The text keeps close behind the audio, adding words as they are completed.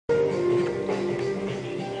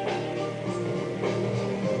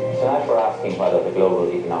Tonight we're asking whether the global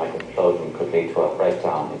economic implosion could lead to a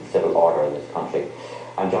breakdown in civil order in this country.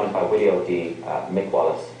 I'm joined by Willie O'D, Mick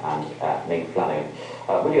Wallace and Ming Flanagan.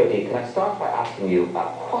 Willie O'D, can I start by asking you,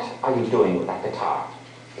 what are you doing with that guitar?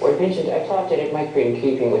 Well, Vincent, I thought that it might be in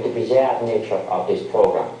keeping with the bizarre nature of this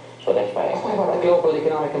programme, so that's why What about the global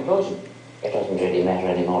economic implosion? it doesn't really matter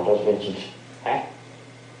anymore, does Vincent? Eh?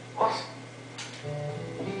 What?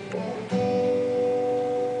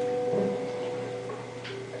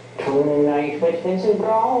 Tonight with Vincent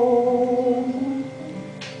Browne.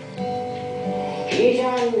 He's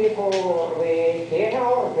on before we hit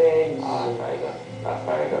our beds. Ah, that's very good. That's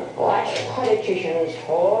very good. Watch politicians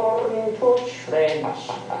torn to shreds,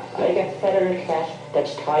 like a feral cat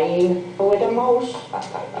that's tying with a mouse.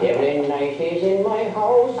 Every night he's in my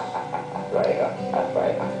house. Very good. That's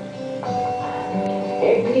very good.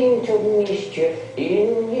 A glint of mischief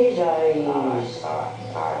in his eyes. All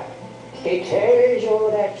right. He tells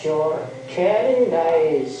you that you're telling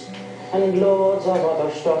lies and loads of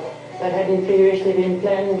other stuff that hadn't previously been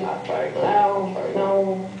planned. That's very good.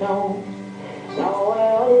 Now I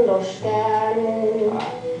understand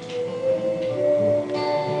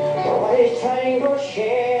what he's trying to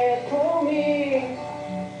share to me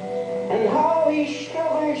and how he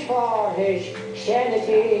struggles for his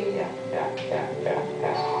sanity.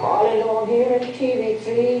 All alone here at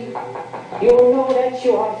TV3, you know that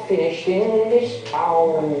you are finished in this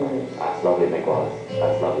town. That's lovely, Mick Wallace.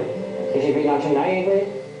 That's lovely. Has he been on tonight with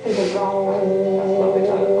Vincent Browne? That's lovely.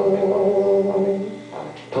 Tell us about Mick Wallace.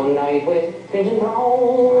 Tonight with Vincent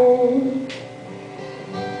Browne.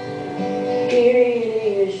 He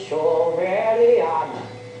really is so very odd.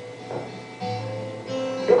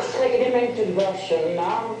 Looks like a demented version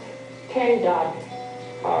of Ken Dodd.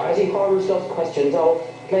 As he hurls those questions out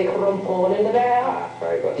like Rumpole in the bear.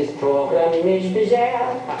 Very good. This program is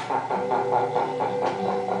bizarre.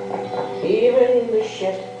 Even the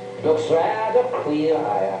shit looks rather queer.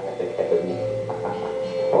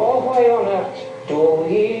 Oh, why on earth do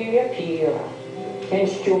we appear and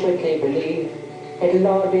stupidly believe it'll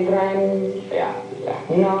all be grand? Yeah.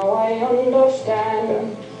 Now I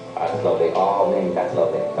understand That's lovely. Oh, Ming, that's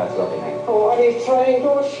lovely. That's lovely, Ming. what he's trying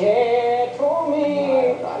to share to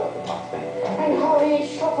me. I love the box, Ming. And how he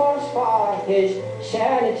suffers for his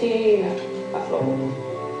sanity. That's lovely.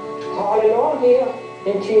 All alone here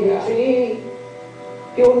in TV3,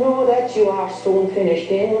 you know that you are soon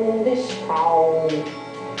finished in this town.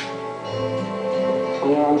 And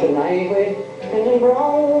you're on tonight with Vincent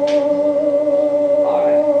Browne.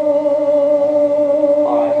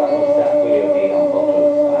 Alright, that was Willie O'D on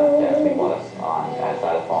vocals and Mick Wallace on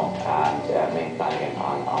xylophone and Ming Flanagan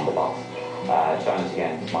on the box. Join us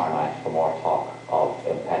again tomorrow night for more talk of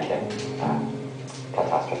impending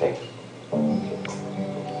catastrophe.